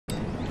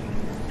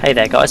Hey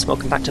there guys,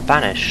 welcome back to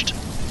Banished.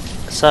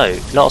 So,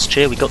 last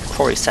year we got the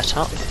quarry set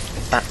up.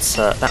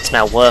 That's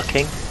now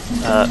working.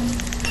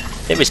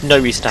 There is no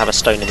reason to have a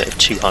stone limit of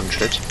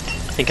 200. I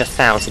think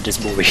 1,000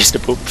 is more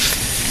reasonable.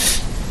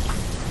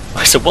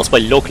 So what's my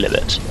log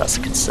limit? That's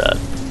a concern.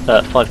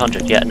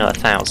 500, yeah, no,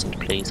 1,000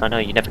 please. I know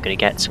you're never going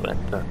to get to it,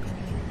 but...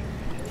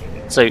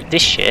 So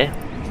this year,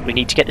 we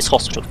need to get this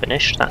hospital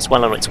finished. That's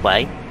well on its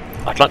way.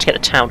 I'd like to get the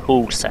town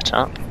hall set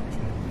up.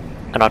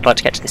 And I'd like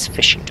to get to this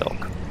fishing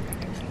dock.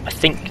 I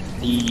think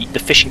the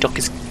fishing dock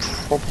is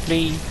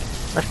probably...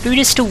 My food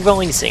is still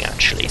rising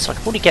actually, so I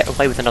can probably get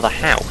away with another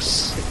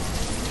house.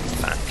 In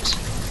fact,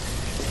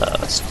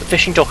 first. The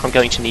fishing dock I'm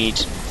going to need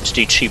to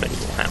do too many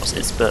more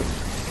houses, but...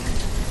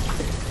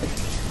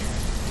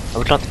 I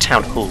would like the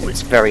town hall,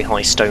 it's a very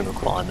high stone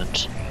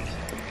requirement.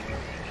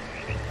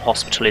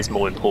 Hospital is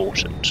more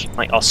important.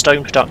 Like our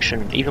stone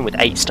production, even with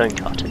 8 stone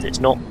cutters, it's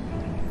not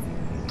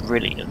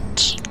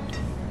brilliant.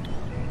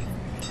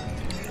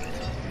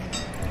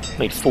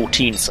 Made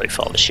 14 so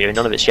far this year, and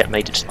none of it's yet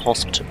made it to the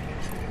hospital.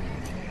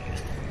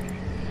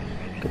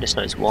 Goodness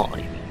knows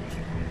why.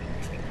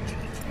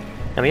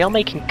 Now we are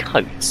making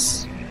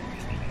coats,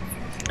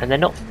 and they're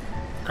not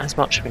as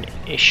much of an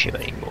issue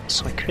anymore,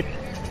 so I could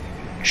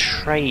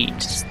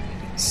trade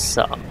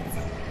some.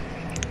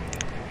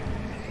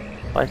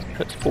 If I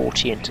put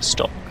 40 into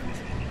stock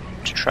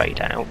to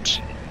trade out.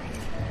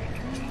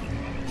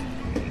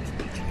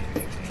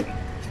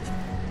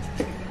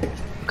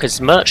 Because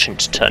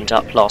Merchant turned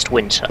up last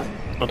winter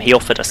and he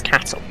offered us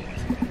cattle.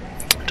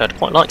 And I'd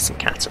quite like some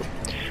cattle,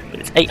 but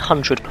it's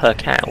 800 per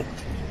cow.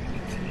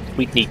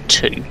 We'd need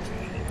 2.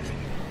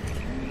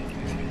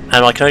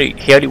 And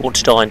he only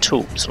wanted iron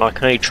tools, and I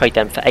can only trade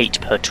them for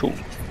 8 per tool.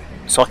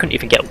 So I couldn't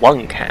even get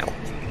 1 cow.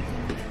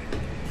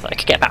 But I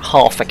could get about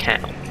half a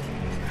cow.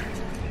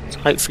 So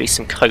hopefully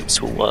some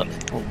coats will work.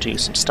 We'll do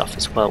some stuff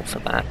as well for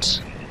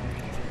that.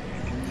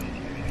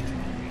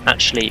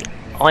 Actually,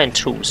 iron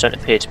tools don't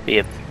appear to be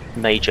a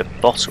major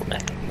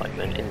bottleneck at the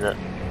moment, in that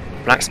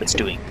blacksmith's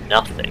doing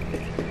nothing.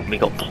 We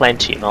got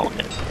plenty of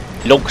iron.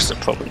 Logs are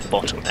probably the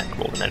bottleneck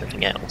more than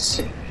anything else.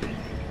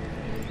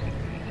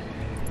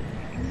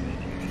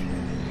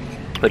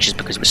 Which is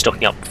because we're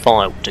stocking up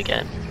firewood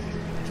again.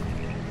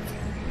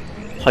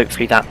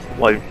 Hopefully that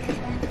won't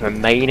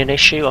remain an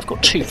issue. I've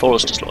got 2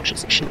 foresters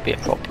lodges, it shouldn't be a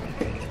problem.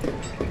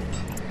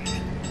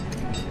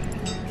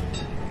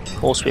 Of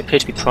course we appear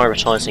to be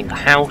prioritising the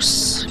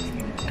house,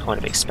 kind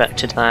of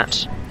expected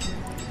that.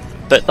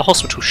 But the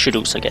hospital should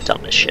also get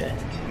done this year.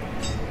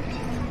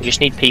 We just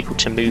need people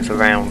to move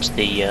around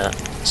the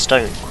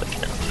stone quick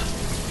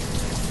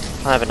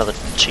enough. I have another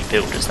 2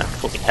 builders, that would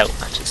probably help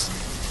matters.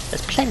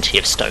 There's plenty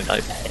of stone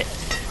over here.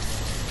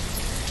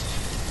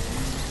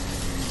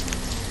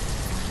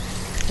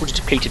 Would have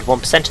depleted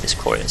 1% of this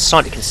quarry. It's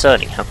slightly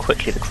concerning how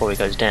quickly the quarry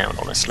goes down,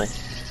 honestly.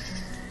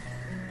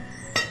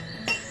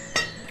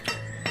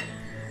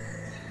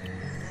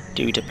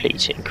 Do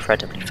deplete it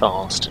incredibly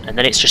fast, and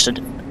then it's just a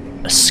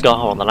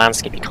scar on the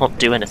landscape. You can't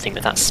do anything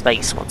with that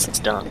space once it's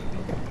done.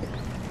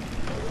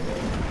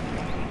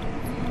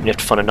 You have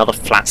to find another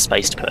flat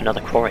space to put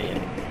another quarry in.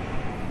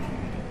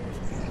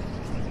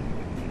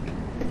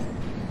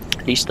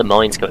 At least the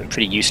mines go in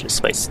pretty useless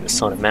spaces in the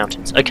side of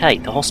mountains. Okay,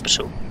 the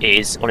hospital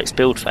is on its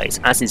build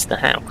phase, as is the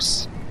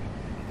house.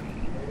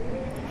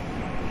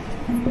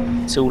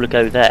 It's all a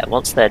go there.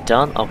 Once they're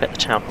done, I'll get the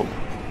town hall.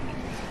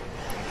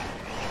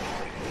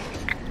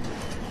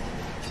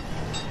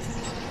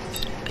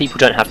 People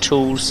don't have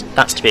tools,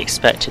 that's to be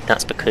expected,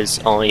 that's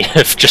because I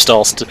have just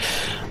asked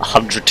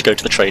 100 to go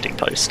to the trading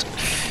post.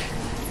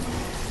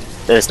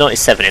 There's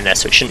 97 in there,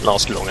 so it shouldn't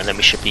last long, and then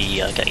we should be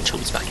getting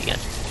tools back again.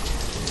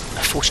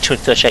 42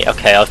 and 38,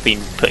 okay, I've been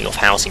putting off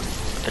housing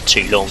for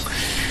too long.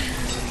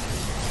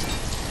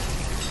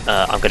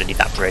 I'm going to need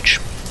that bridge.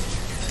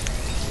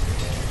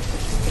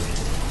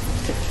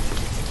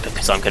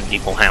 Because I'm going to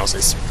need more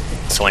houses,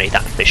 so I need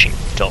that fishing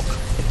dock.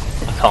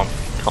 I can't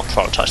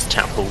prioritise the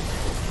town hall.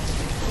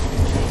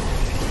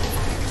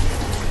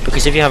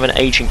 Because if you have an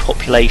ageing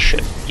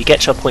population, you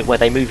get to a point where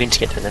they move in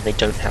together and then they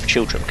don't have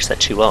children because they're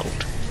too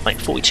old. Like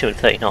 42 and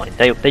 39,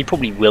 they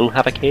probably will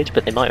have a kid,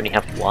 but they might only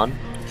have 1.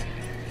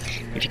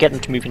 If you get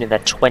them to move in their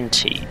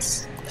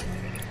 20s,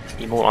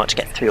 you're more likely to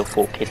get 3 or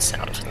 4 kids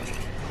out of them.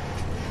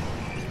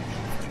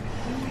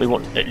 We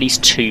want at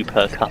least 2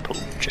 per couple,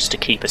 just to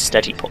keep a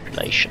steady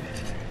population.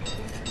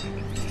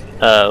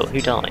 Oh,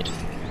 who died?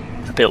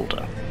 A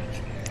builder.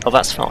 Oh,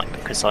 that's fine,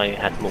 because I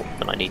had more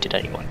than I needed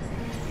anyway.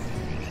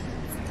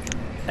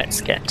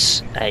 Let's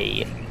get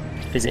a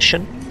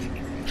physician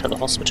for the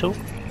hospital,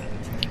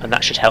 and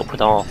that should help with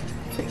our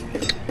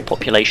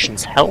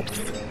population's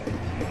health.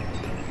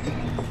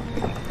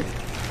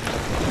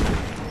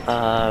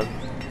 And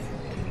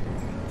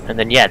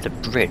then yeah, the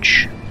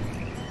bridge,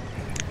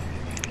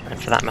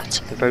 and for that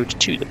matter the road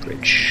to the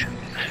bridge.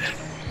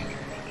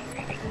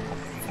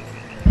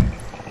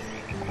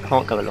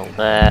 Can't go along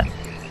there.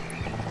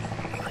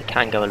 I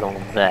can go along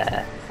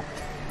there.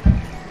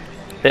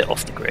 Bit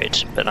off the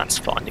grid, but that's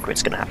fine, the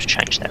grid's going to have to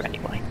change there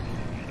anyway.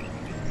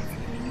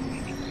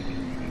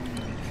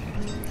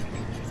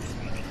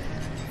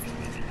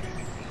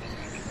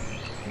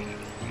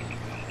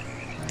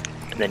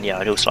 then yeah,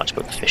 I'd also like to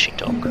build the fishing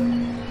dock.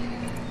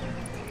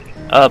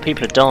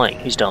 People are dying.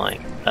 Who's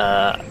dying?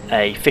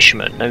 A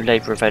fisherman. No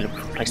labour available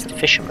to replace the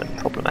fisherman.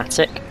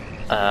 Problematic.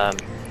 Gonna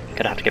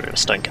have to get rid of a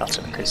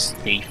stonecutter because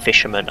the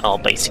fishermen are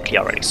basically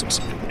our only source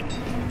of food.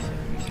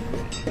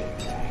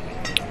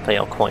 They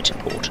are quite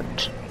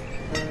important.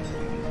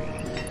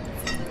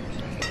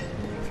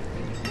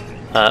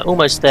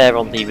 Almost there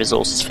on the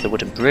resources for the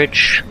wooden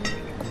bridge.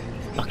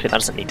 Luckily that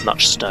doesn't need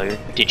much stone.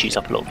 We did use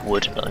up a lot of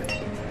wood though.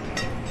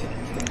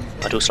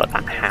 I'd also like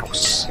that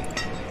house.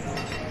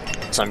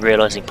 As I'm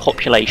realising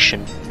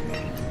population,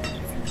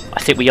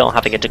 I think we are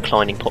having a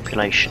declining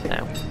population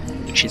now,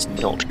 which is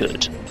not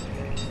good.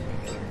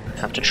 I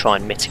have to try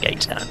and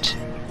mitigate that.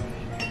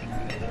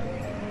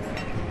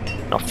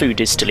 Our food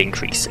is still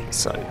increasing,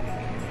 so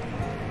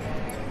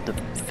the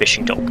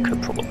fishing dock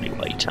could probably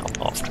wait out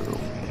after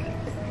all.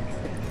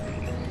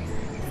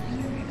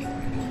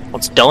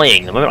 What's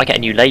dying? The moment I get a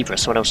new labourer,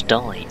 someone else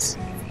dies.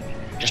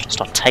 Just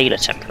lost our tailor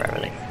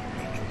temporarily.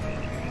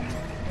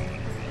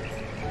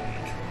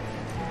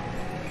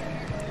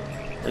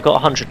 We've got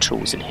 100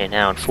 tools in here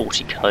now and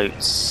 40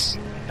 coats.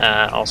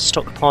 Our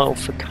stockpile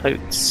for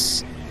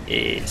coats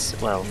is,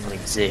 well, I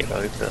mean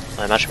 0, but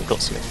I imagine we've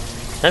got something.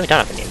 No, we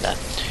don't have any in there.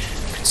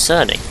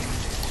 Concerning.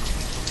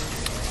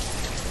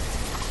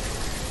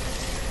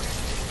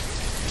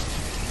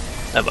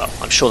 Oh well,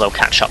 I'm sure they'll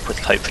catch up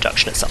with coat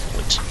production at some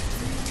point.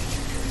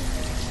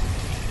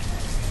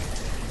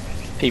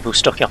 People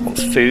stocking up on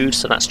food,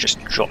 so that's just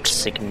dropped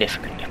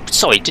significantly.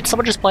 Sorry, did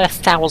someone just buy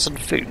 1,000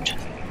 food?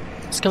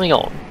 What's going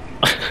on?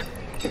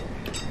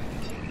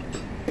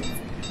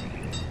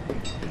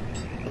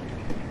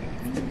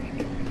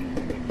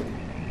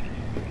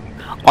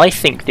 I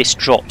think this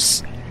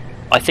drops.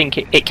 I think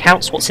it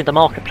counts what's in the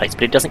marketplace,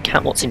 but it doesn't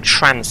count what's in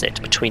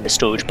transit between the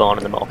storage barn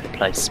and the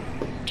marketplace.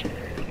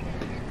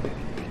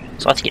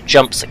 So I think it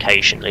jumps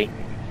occasionally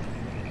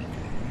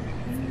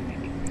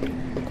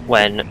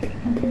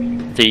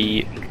when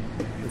the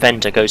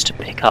vendor goes to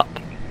pick up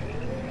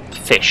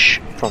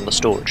fish from the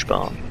storage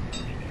barn.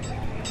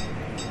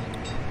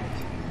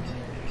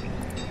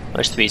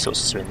 Most of the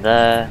resources are in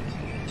there,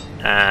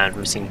 and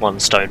we're missing 1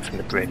 stone from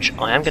the bridge.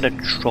 I am going to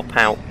drop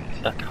out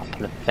a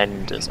couple of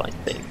vendors, I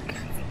think.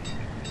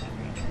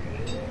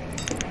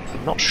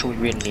 I'm not sure we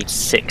really need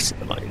 6 at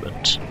the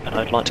moment, and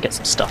I'd like to get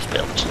some stuff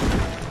built.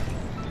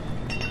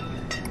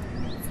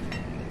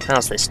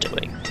 How's this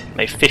doing?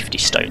 Made 50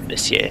 stone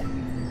this year.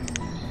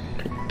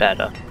 Could be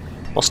better.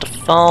 Lost a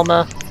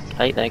farmer.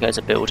 Okay, there goes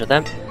a builder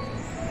then.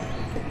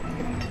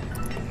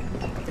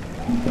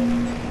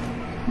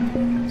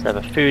 So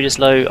the food is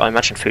low. I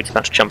imagine food's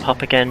about to jump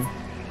up again.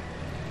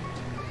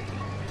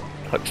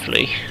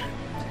 Hopefully.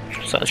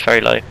 So it's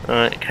very low.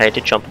 Alright, okay, it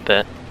did jump a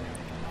bit.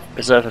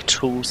 Reserve of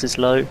tools is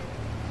low.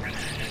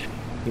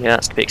 Yeah,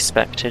 that's to be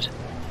expected.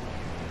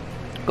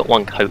 Got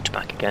 1 coat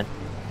back again.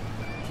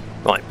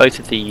 Right, both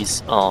of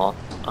these are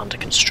under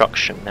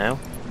construction now.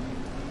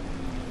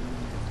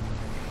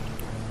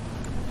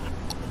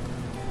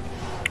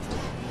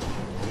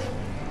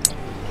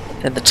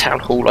 Then the town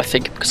hall, I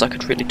think, because I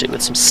could really do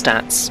with some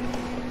stats.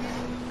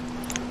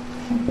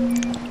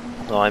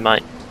 Although I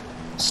might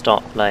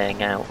start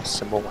laying out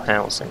some more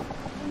housing.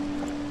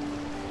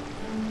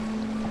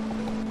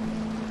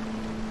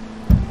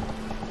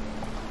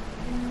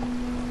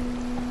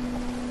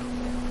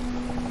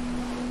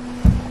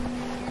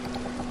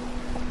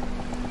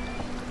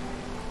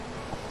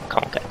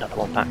 Can't get another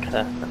one back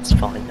there, that's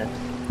fine then.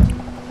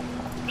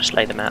 Just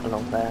lay them out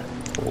along there,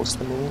 pause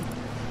them all.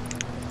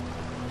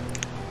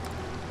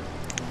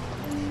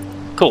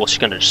 Of course, you're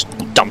going to just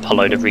dump a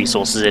load of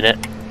resources in it.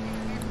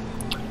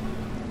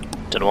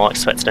 Don't know why I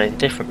expected anything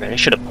different really.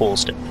 Should have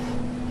paused it.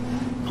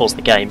 Paused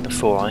the game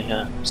before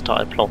I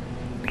started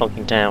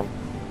plonking down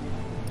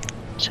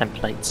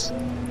templates.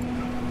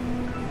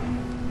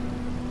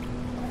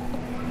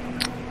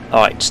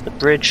 Alright, the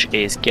bridge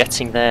is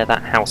getting there.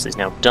 That house is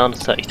now done.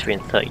 33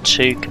 and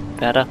 32, could be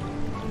better.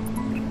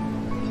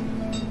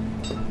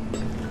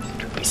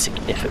 Could be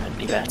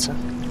significantly better.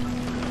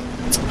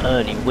 It's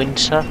early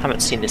winter. Haven't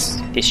seen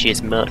this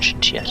year's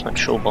merchant yet. I'm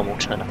sure one will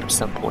turn up at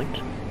some point.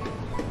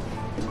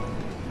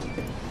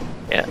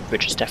 Yeah, the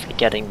bridge is definitely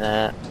getting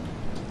there.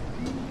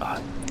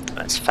 Oh,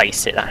 let's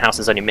face it, that house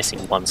is only missing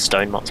 1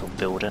 stone. Might as well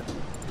build it.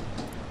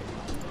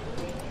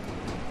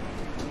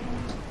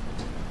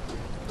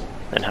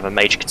 Then have a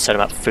major concern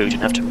about food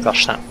and have to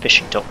rush that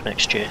fishing dock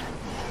next year.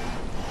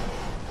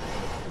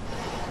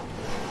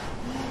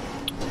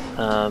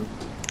 Okay,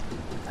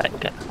 we'll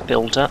get the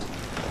builder.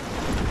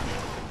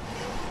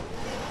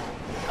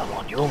 Come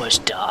on, you're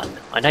almost done.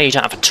 I know you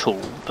don't have a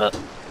tool, but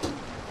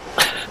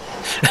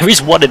there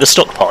is 1 in the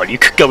stockpile. You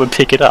could go and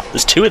pick it up.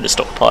 There's 2 in the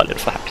stockpile, in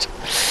fact.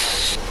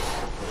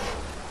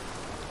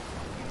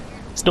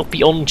 It's not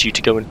beyond you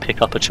to go and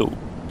pick up a tool.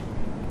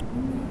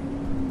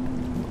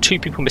 2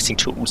 people missing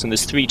tools, and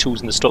there's 3 tools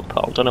in the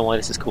stockpile. Don't know why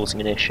this is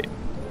causing an issue.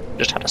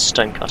 Just had a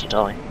stonecutter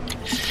die.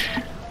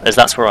 As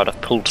that's where I'd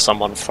have pulled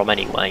someone from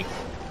anyway.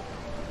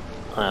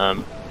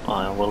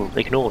 I will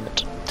ignore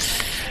it.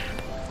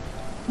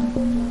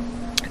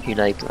 New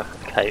labourer.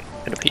 Okay, I'm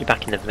going to put you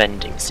back in the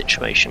vending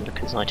situation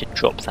because I did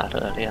drop that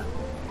earlier.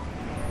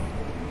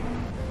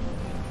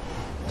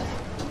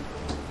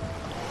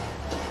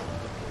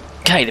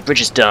 Okay, the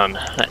bridge is done.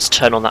 Let's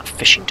turn on that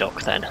fishing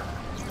dock then.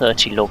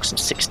 30 logs and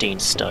 16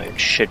 stone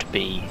should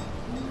be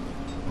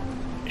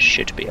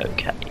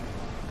okay.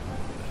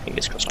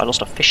 Fingers crossed. I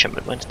lost a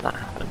fisherman. When did that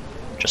happen?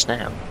 Just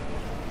now.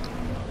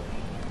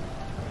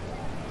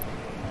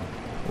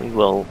 We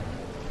will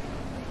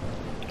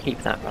keep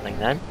that running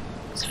then,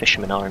 because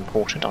fishermen are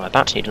important. I'm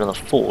about to need another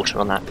fort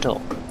on that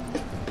dock.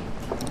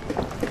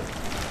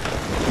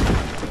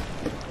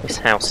 This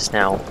house is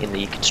now in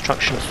the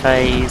construction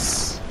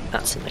phase.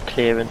 That's in the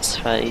clearance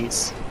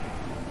phase.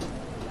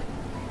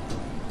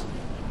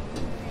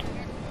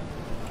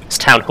 This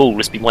town hall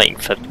has been waiting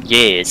for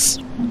years.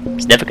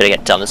 It's never going to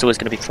get done. There's always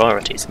going to be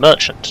priorities.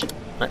 Merchant.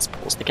 Let's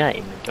pause the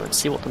game and go and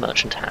see what the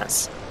merchant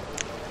has.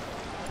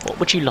 What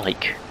would you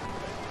like?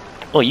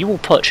 Oh, you will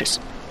purchase.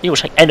 You will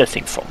take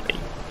anything from me,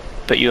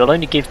 but you'll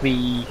only give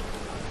me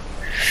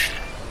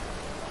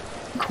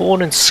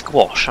corn and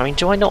squash. I mean,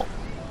 do I not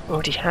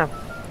already have?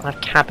 I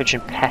have cabbage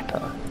and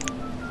pepper.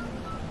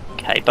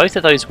 Okay, both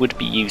of those would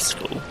be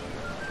useful,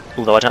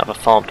 although I don't have a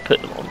farm to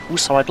put them on.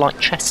 Also, I'd like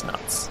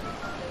chestnuts.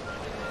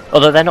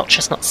 Although they're not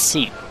chestnut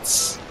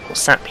seeds or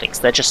saplings,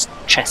 they're just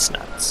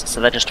chestnuts, so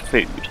they're just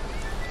food.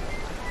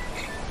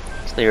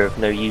 So they're of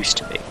no use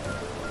to me.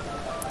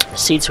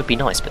 Seeds would be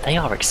nice, but they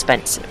are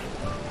expensive.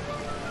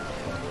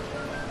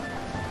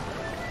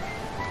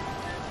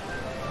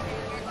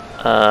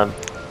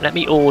 Let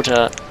me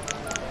order...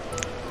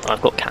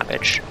 I've got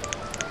cabbage.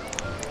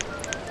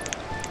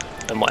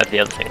 And whatever the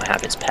other thing I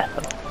have is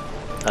pepper.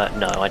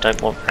 No, I don't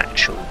want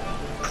actual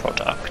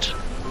product.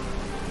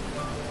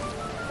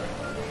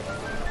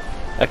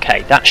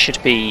 Okay, that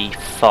should be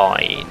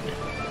fine.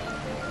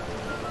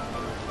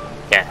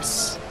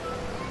 Yes.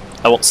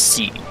 I want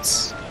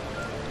seeds.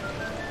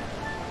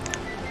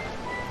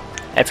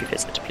 Every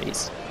visit,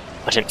 please.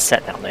 I didn't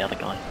set down the other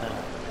guy.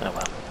 Oh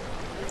well.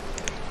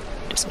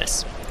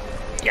 Dismiss.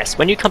 Yes,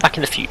 when you come back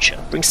in the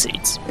future, bring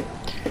seeds.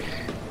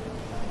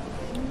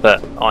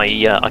 But I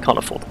can't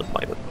afford them at the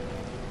moment.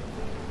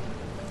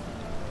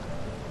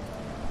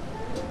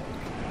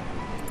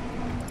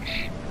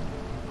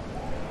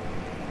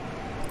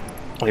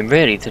 I mean,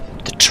 really, the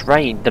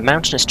terrain, the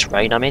mountainous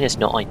terrain I'm in is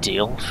not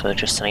ideal for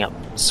just setting up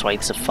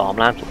swathes of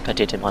farmland like I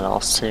did in my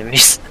last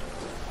series.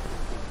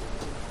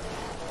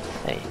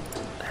 Okay,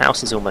 the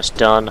house is almost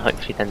done.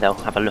 Hopefully then they'll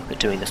have a look at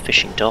doing the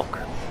fishing dock.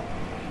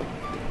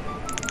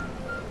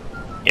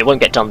 It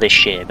won't get done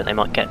this year, but they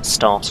might get a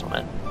start on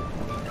it.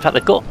 In fact,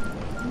 they've got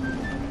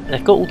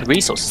all the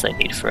resources they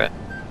need for it.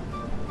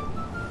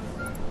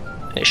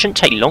 It shouldn't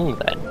take long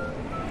then,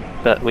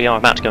 but we are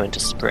about to go into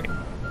spring.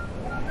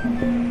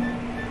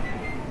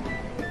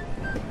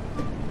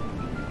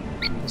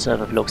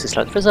 Reserve of logs is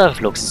low. The reserve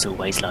of logs is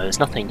always low, there's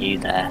nothing new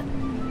there.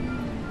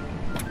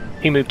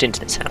 Who moved into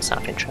this house out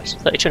of interest?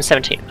 32 and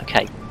 17,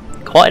 okay.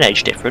 Quite an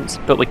age difference,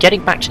 but we're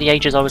getting back to the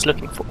ages I was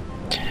looking for.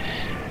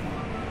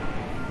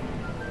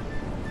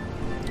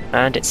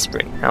 And it's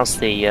spring. How's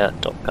the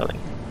dock going?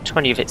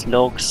 20 of its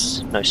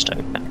logs, no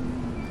stone back.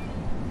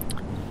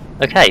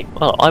 Okay,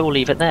 well, I will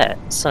leave it there.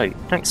 So,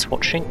 thanks for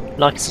watching.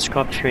 Like and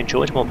subscribe if you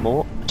enjoyed and want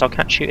more, and I'll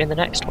catch you in the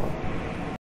next one.